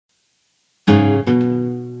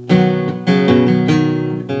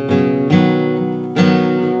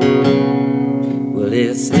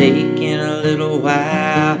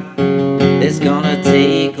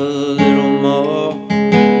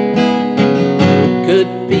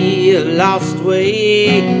could be a lost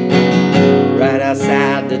way right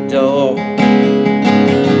outside the door.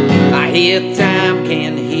 I hear time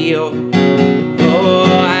can heal. Oh,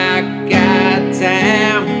 I got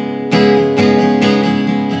time,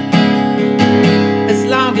 as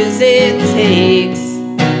long as it takes.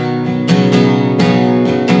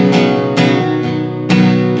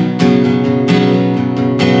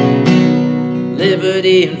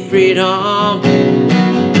 Liberty and freedom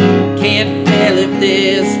can't fail if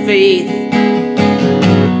there's faith,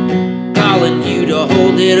 calling you to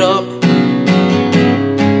hold it up,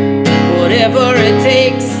 whatever it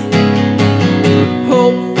takes.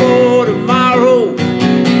 Hope for tomorrow,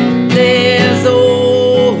 there's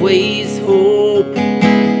always hope,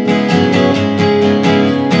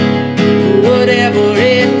 whatever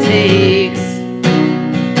it takes.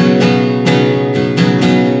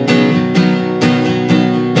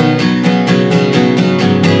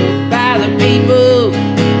 By the people,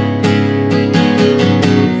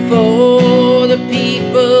 for the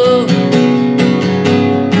people,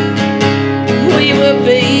 we will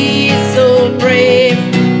be so brave.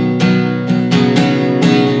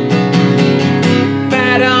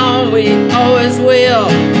 Fight on, we always will.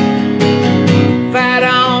 Fight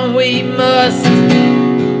on, we must.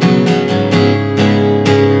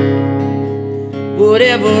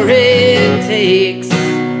 Whatever it takes.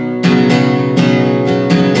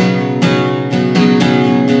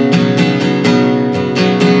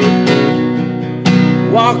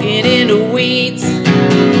 Walking in the weeds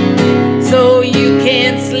so you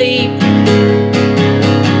can't sleep,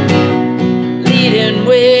 leading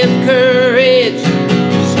with courage,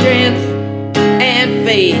 strength, and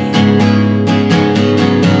faith.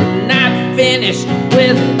 Not finished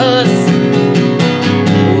with us,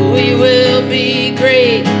 we will be